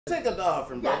Take up the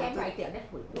offering, Yeah, brother. that's right there.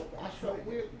 That's what it was. I sure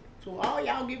will. So all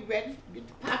y'all get ready. Get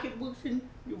the pocketbooks and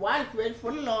your wallets ready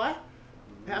for the Lord.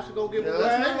 Pastor gonna give a word.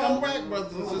 Let's make them right,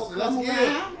 brothers and sisters. Let's give.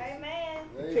 Amen.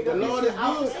 Take The up Lord is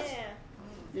good.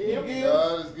 Yeah.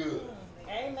 God is good.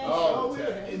 Amen. All the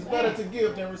time. It's better to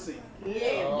give than receive.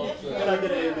 Yeah. All the Can time. I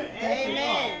get an amen?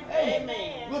 Amen.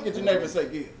 Amen. Look at your neighbor and say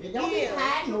give. You don't be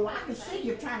hiding. No, I can see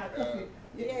you trying to cook it.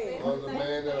 Was a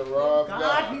man that robbed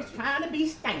God, he's trying to be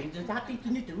strangers. I think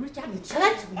you need to reach out and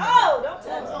touch me. Oh, don't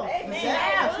touch him. Amen.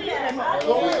 Yeah,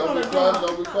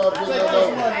 Don't be caught Take with this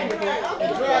that money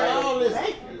and drag all this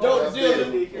dope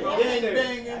dealing,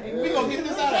 dang, and we gonna get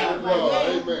this out of here.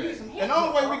 Amen. And the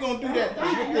only way we gonna do that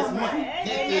is with this money.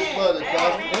 Get this money,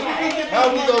 Pastor. Amen. How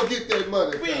we gonna get that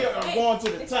money, We Pastor? are going to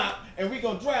the top, and we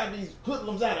gonna drive these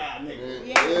hoodlums out of our niggas.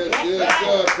 Yes,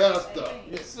 sir, Pastor.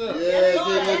 Yes, sir. Yes,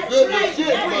 it's a good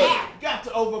legit money. Got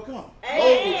to overcome.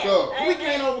 Overcome. We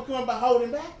can't overcome by holding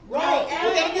back. Right.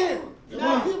 We gotta give. Give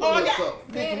us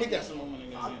something. Deacon, we got some more money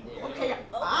in Okay,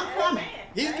 I'm coming.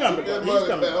 He's coming, Get brother. He's money,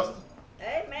 coming. Pastor.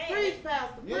 Amen. Preach,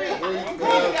 Pastor. Yeah, Praise we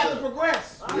God. got to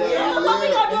progress. What we gonna do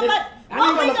about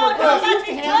What we gonna these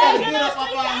get drugs in up our off our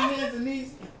street? hands and knees.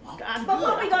 But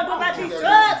what we gonna do about these drugs,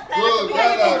 Pastor? Drugs We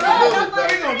gotta out get our drugs community, off We our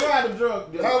gonna drive the drug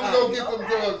dealers. How we gonna get them drugs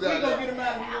We out gonna of get here? them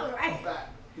out of here.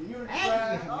 Community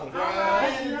drive.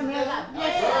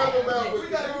 Drive them out with We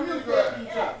got a community drive. drive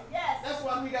each other. Yes. That's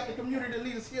why we got the community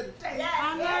leaders here today. Yes.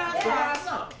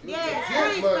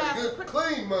 Good money, good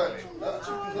clean money. Not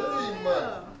clean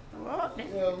money.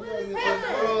 Yeah, we gotta get some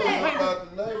drugs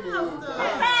about the neighborhood.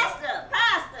 Pastor.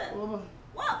 What was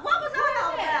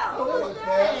all about? That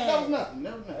was nothing.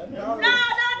 That was nothing. No,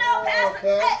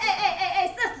 Pastor. Hey,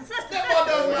 sister. That boy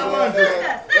does not run this. Sister.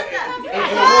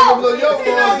 And one of them young boys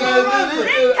down there, I'm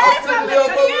sitting there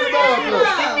up over the bathroom.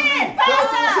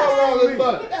 Pastor, what's wrong with this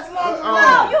money? That's long No,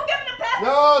 you giving the pastor.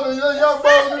 No, the young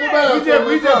boys in the bathroom.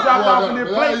 We just dropped off in this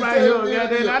But plate I right ain't here.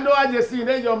 saying Yeah, I know I just seen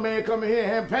that young man coming here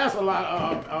and having passed a lot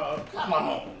Come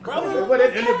on, brother. what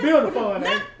in the building fund,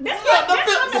 eh? This The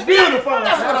building fund.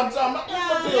 That's what I'm talking about.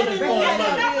 That's the building going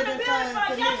money.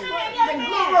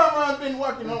 Run been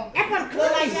working on. That's what cool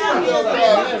like Tell the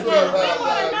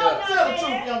No.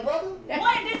 truth, young brother.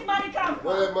 Where did this money come from?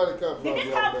 Where that money come from, young man?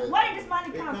 Where did this money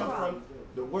It come come from? from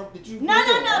the work that you No.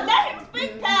 did. Let him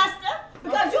speak, Pastor.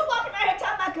 Because you walking around here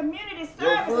talking about community service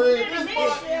and friend, community This boy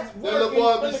leadership. is That little working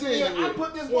boy for be the seeing field. you. I put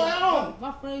this boy on.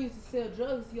 My friend used to sell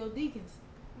drugs to your deacons.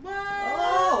 Oh,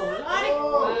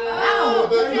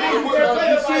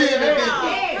 you see it, it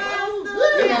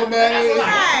don't matter.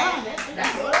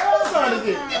 What son is it?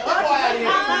 Get that boy out of here.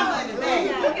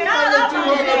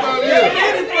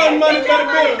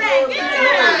 Get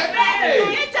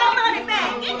your money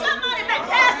back.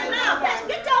 Pastor, now.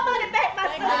 Get your money back, my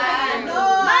sister.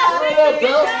 My sister, get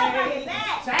your money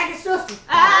back. Thank you, sister.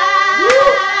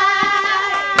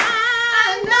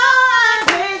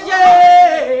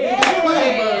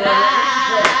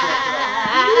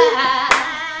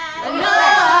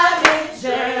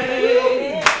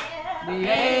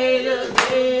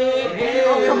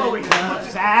 Come over here.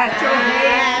 Side your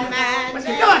head. What you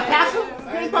doing, Pastor?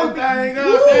 That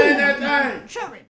thing, that thing. Sure.